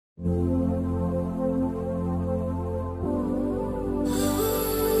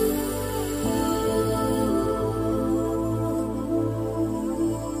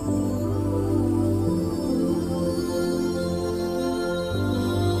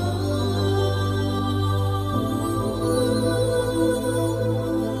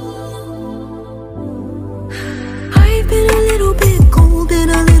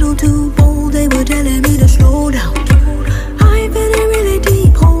Too bold, they were telling me to slow down. I've been in really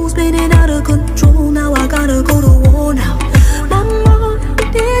deep holes, spinning out of control. Now I gotta go to war now. My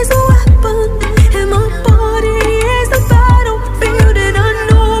mind is a weapon, and my body is the battlefield. And I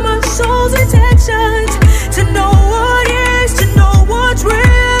know my soul's intentions to know what is, to know what's real.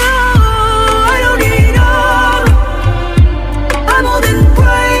 I don't need armor, I'm more than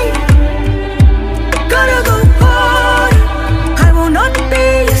brave. Gotta go hard, I will not be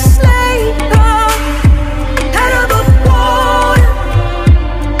a slave. Head above water,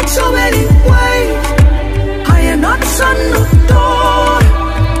 so many ways. I am not son or daughter,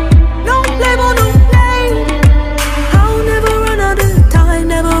 no label, no name. I'll never run out of time,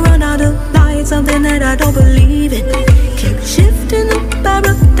 never run out of light. Something that I don't believe in. Keep shifting the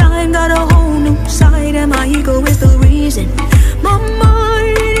paradigm, got a whole new side, and my ego is the reason. My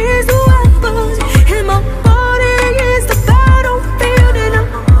mind is the weapons, and my body is the battlefield. And I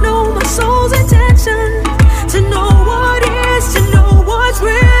know my soul's intention to know what is, to know what's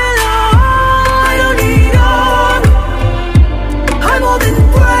real. I don't need armor, I'm more than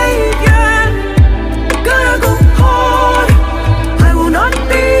brave, yeah. Gotta go hard, I will not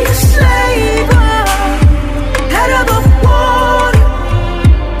be a slave. Head above water,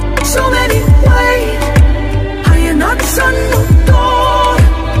 so many ways. I am not son or daughter,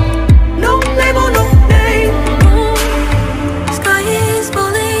 no label, no name. Sky is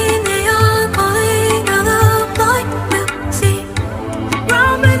falling, they are calling, now the blind will see.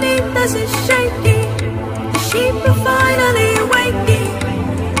 Ground beneath us is shaking, the sheep are finally waking.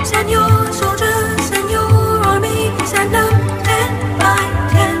 Send your soul